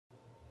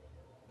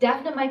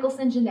Dafna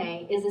Michaelson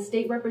Jenet is a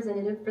state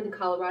representative for the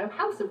Colorado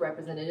House of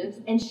Representatives,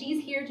 and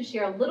she's here to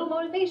share a little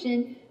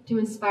motivation to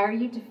inspire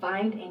you to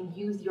find and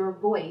use your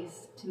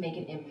voice to make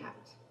an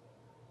impact.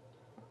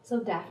 So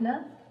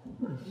Dafna,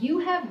 you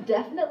have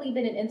definitely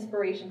been an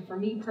inspiration for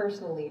me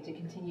personally to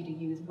continue to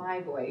use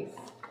my voice.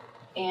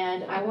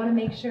 And I want to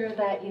make sure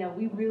that,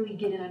 we really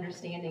get an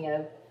understanding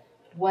of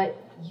what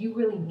you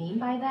really mean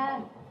by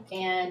that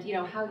and,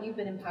 how you've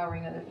been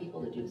empowering other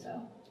people to do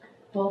so.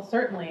 Well,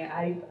 certainly.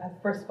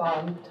 First of all,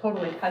 I'm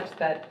totally touched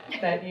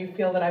that you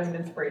feel that I'm an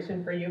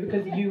inspiration for you,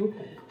 because you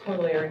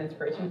totally are an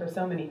inspiration for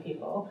so many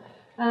people.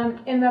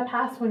 In the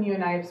past, when you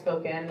and I have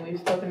spoken, we've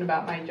spoken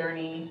about my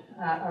journey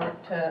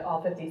to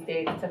all 50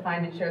 states to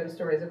find and share the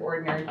stories of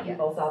ordinary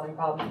people solving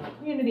problems in the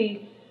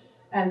community,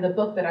 and the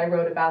book that I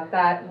wrote about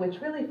that,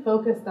 which really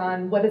focused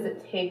on what does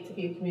it take to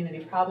be a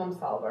community problem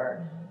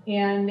solver.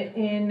 And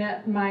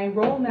in my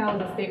role now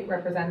as a state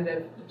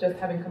representative, just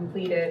having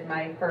completed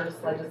my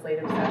first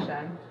legislative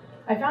session,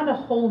 I found a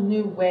whole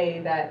new way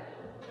that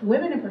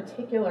women in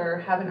particular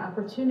have an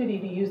opportunity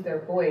to use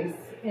their voice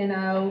in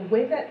a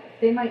way that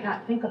they might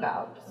not think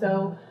about.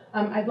 So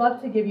I'd love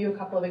to give you a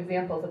couple of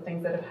examples of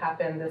things that have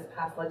happened this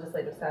past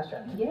legislative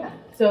session. Yeah.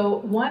 So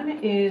one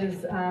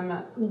is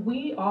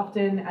we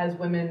often, as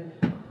women,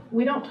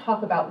 we don't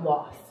talk about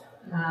loss.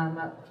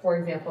 For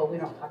example, we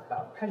don't talk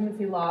about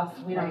pregnancy loss,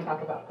 we don't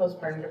talk about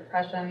postpartum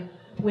depression,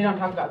 we don't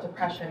talk about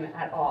depression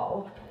at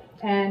all.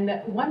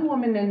 And one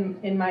woman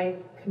in my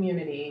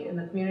community, in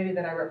the community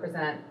that I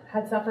represent,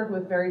 had suffered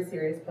with very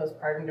serious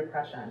postpartum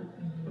depression.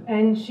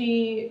 And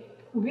she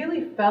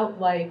really felt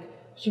like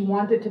she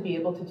wanted to be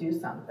able to do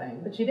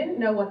something, but she didn't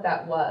know what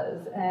that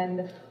was.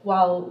 And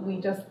while we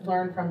just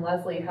learned from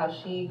Leslie how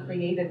she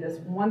created this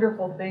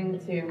wonderful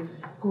thing to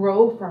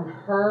grow from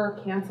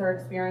her cancer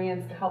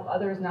experience to help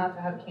others not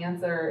to have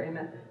cancer in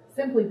a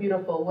simply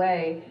beautiful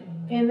way,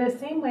 in the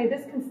same way,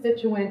 this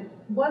constituent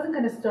wasn't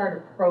going to start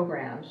a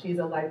program. She's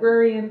a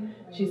librarian,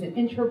 she's an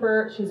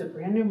introvert, she's a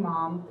brand new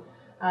mom.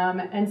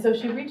 And so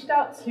she reached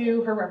out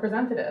to her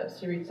representatives.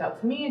 She reached out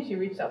to me, and she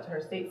reached out to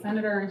her state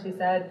senator, and she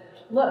said,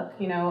 look,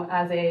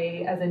 as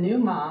a new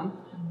mom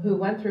who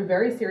went through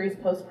very serious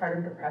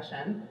postpartum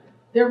depression,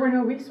 there were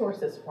no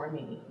resources for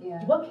me.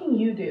 Yeah. What can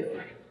you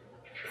do?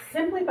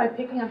 Simply by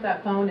picking up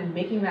that phone and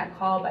making that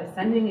call, by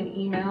sending an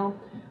email,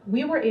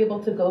 we were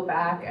able to go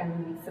back,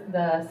 and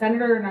the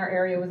senator in our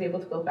area was able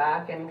to go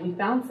back, and we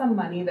found some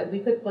money that we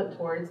could put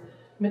towards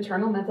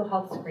maternal mental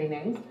health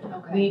screenings.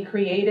 Okay. We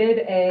created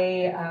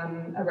a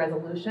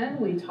resolution.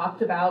 We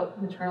talked about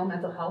maternal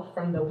mental health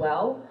from the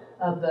well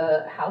of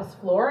the House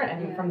floor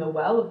and from the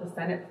well of the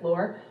Senate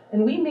floor.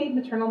 And we made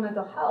maternal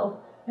mental health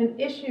an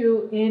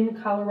issue in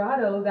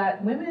Colorado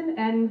that women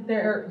and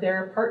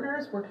their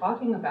partners were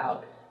talking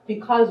about,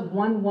 because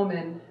one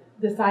woman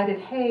decided,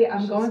 hey,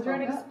 I'm going through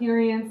an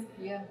experience.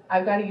 Yeah.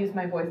 I've got to use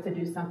my voice to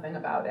do something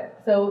about it.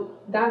 So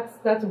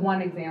that's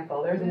one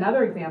example. There's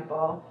another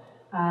example.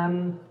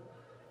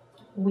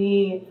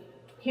 We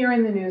hear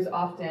in the news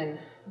often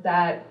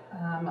that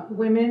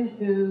women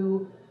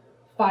who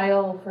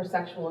file for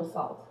sexual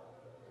assault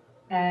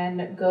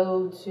and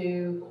go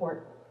to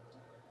court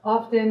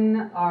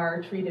often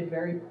are treated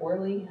very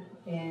poorly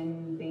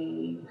in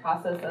the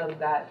process of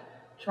that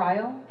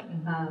trial.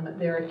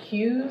 They're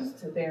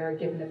accused, they're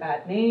given a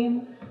bad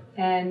name,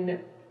 and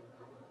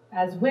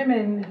as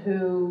women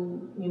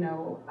who,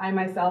 I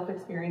myself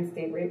experienced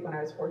date rape when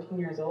I was 14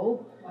 years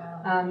old.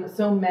 Wow.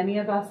 So many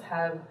of us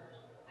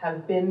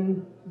have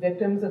been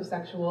victims of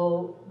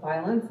sexual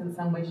violence in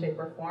some way, shape,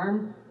 or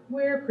form.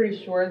 We're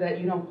pretty sure that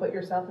you don't put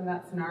yourself in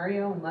that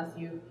scenario unless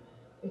you've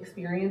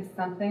experienced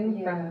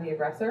something from the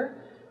aggressor.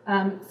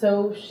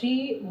 So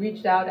she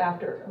reached out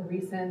after a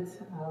recent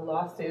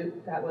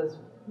lawsuit that was,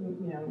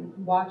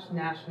 watched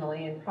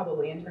nationally and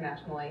probably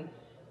internationally,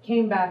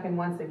 came back, and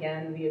once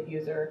again, the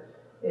abuser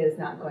is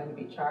not going to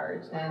be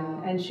charged.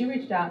 And she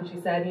reached out and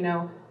she said,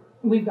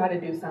 we've got to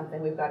do something,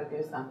 we've got to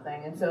do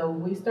something. And so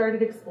we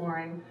started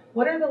exploring,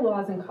 what are the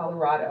laws in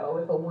Colorado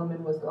if a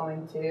woman was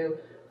going to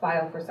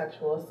file for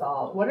sexual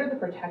assault? What are the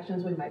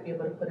protections we might be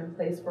able to put in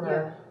place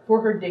for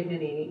her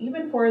dignity,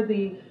 even for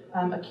the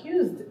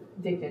accused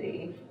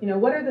dignity?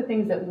 What are the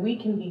things that we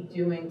can be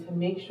doing to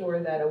make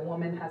sure that a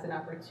woman has an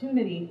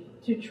opportunity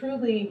to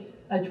truly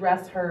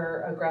address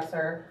her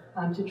aggressor,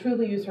 to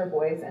truly use her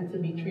voice, and to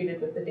be treated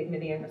with the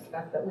dignity and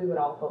respect that we would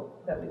all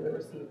hope that we would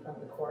receive from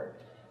the court?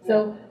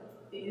 So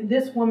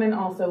this woman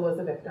also was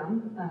a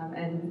victim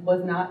and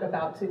was not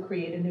about to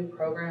create a new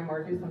program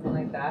or do something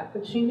like that,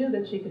 but she knew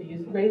that she could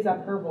raise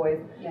up her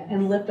voice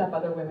and lift up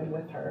other women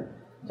with her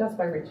just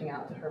by reaching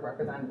out to her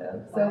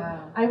representative. So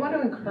I want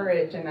to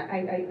encourage, and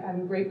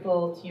I'm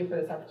grateful to you for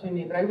this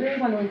opportunity, but I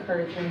really want to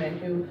encourage women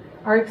who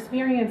are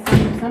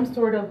experiencing some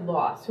sort of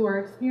loss, who are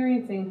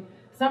experiencing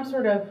some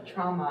sort of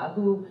trauma,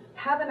 who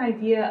have an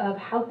idea of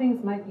how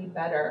things might be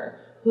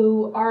better,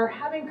 who are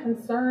having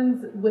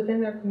concerns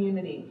within their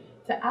community,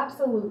 to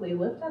absolutely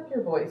lift up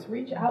your voice,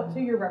 reach out to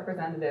your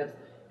representatives,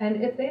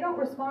 and if they don't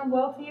respond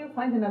well to you,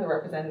 find another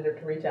representative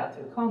to reach out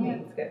to. Call me,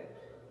 it's good.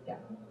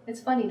 Yeah.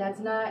 It's funny, that's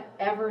not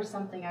ever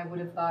something I would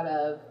have thought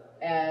of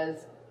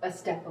as a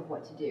step of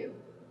what to do.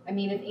 I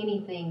mean, if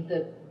anything,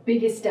 the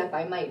biggest step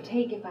I might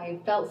take if I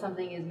felt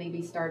something is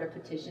maybe start a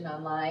petition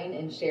online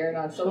and share it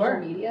on social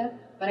media,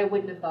 but I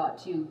wouldn't have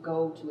thought to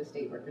go to a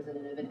state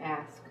representative and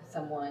ask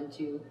someone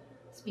to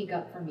speak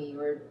up for me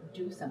or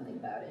do something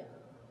about it.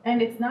 And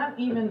it's not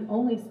even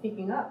only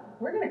speaking up.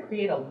 We're going to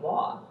create a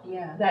law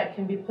that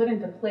can be put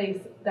into place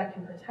that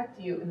can protect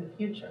you in the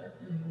future.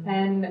 Mm-hmm.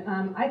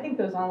 And I think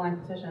those online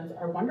petitions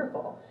are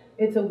wonderful.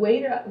 It's a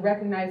way to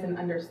recognize and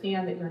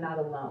understand that you're not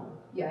alone,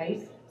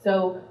 right?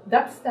 So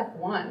that's step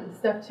one.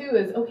 Step two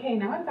is, okay,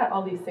 now I've got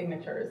all these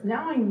signatures.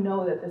 Now I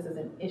know that this is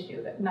an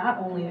issue that not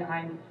only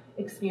I'm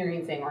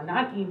experiencing or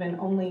not even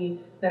only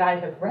that I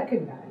have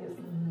recognized.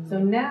 Mm-hmm. So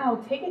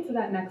now take it to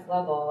that next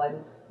level and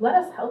let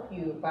us help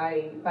you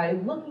by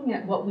looking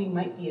at what we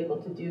might be able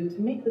to do to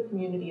make the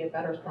community a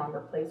better, stronger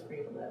place for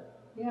you to live.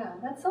 Yeah,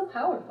 that's so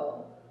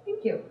powerful.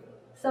 Thank you.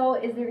 So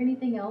is there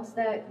anything else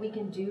that we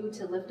can do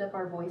to lift up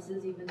our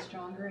voices even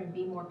stronger and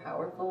be more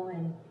powerful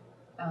and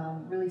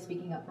really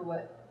speaking up for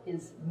what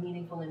is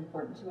meaningful and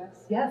important to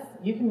us? Yes,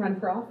 you can run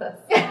for office.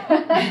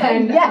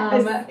 And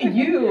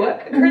you,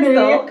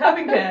 Crystal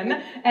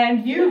Covington,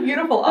 and you,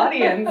 beautiful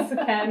audience,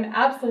 can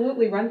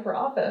absolutely run for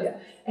office.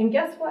 Yes. And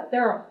guess what?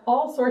 There are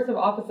all sorts of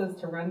offices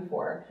to run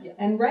for. Yes.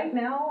 And right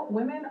now,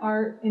 women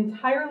are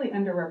entirely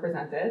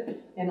underrepresented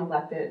in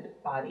elected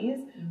bodies.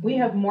 Mm-hmm. We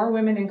have more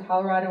women in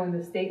Colorado in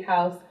the state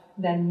house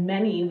than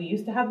many. We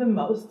used to have the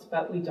most,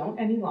 but we don't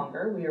any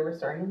longer. We're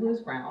starting to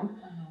lose ground.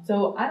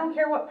 So I don't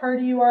care what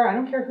party you are. I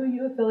don't care who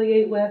you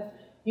affiliate with.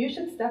 You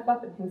should step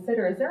up and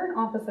consider, is there an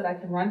office that I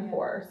can run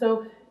for?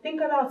 So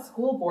think about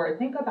school board,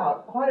 think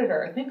about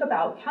auditor, think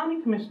about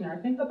county commissioner,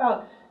 think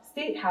about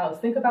state house,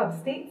 think about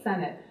state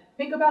senate,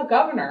 think about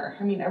governor.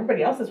 I mean,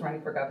 everybody else is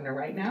running for governor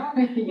right now.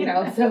 You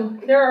know, so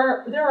there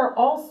are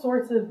all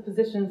sorts of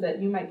positions that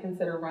you might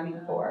consider running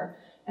for.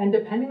 And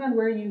depending on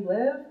where you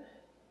live,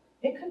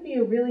 it could be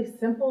a really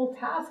simple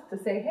task to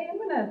say, hey, I'm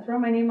going to throw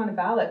my name on a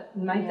ballot.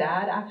 My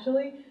dad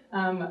actually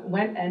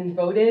went and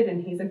voted,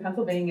 and he's in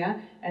Pennsylvania,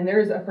 and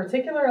there's a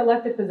particular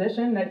elected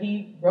position that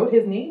he wrote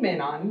his name in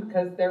on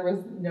because there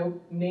was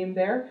no name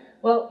there.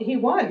 Well, he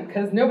won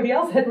because nobody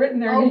else had written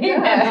their name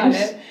in on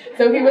it.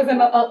 So he was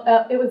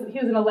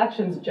an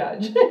elections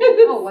judge.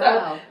 Oh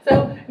wow!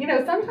 So you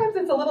know, sometimes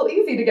it's a little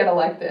easy to get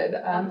elected,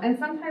 and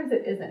sometimes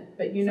it isn't.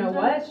 But you know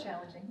what? It's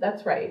challenging.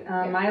 That's right.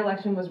 My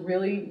election was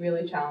really,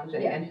 really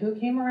challenging, and who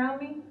came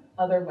around me?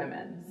 Other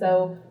women.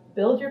 So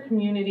build your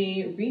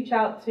community, reach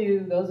out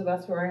to those of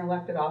us who are in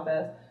elected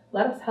office.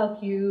 Let us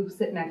help you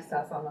sit next to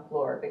us on the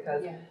floor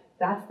because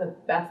that's the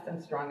best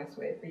and strongest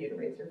way for you to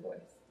raise your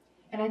voice.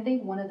 And I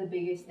think one of the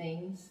biggest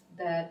things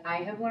that I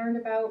have learned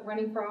about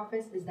running for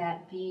office is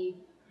that the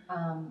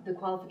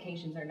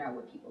qualifications are not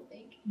what people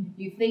think.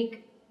 Mm-hmm. You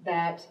think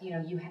that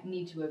you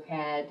need to have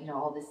had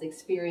all this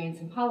experience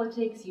in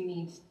politics. You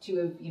need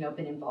to have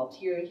been involved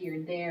here,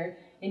 and there.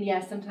 And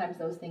yes, sometimes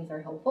those things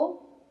are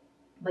helpful,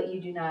 but you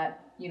do not.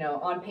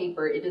 On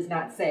paper, it does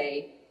not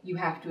say you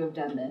have to have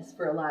done this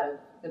for a lot of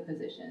the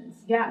positions.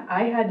 Yeah,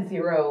 I had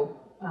zero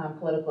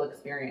political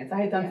experience.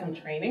 I had done some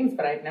trainings,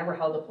 but I'd never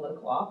held a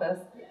political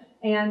office. Yeah.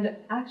 And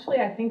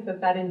actually, I think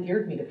that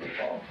endeared me to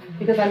people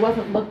because I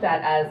wasn't looked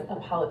at as a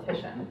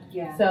politician.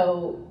 Yeah.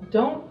 So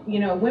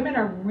women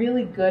are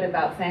really good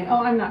about saying,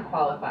 oh, I'm not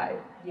qualified.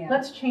 Yeah.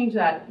 Let's change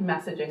that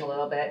messaging a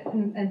little bit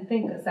and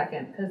think a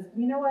second because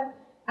you know what?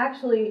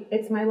 Actually,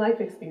 it's my life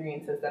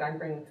experiences that I'm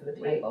bringing to the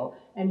table,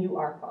 and you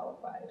are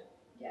qualified.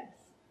 Yes.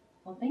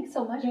 Well, thanks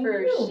so much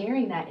for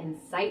sharing that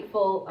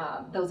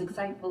those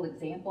insightful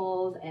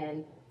examples,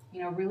 and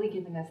really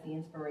giving us the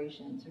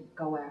inspiration to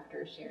go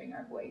after sharing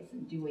our voice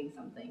and doing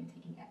something,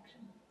 taking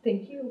action.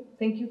 Thank you.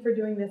 Thank you for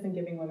doing this and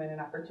giving women an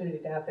opportunity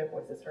to have their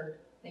voices heard.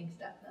 Thanks,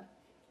 Dafna.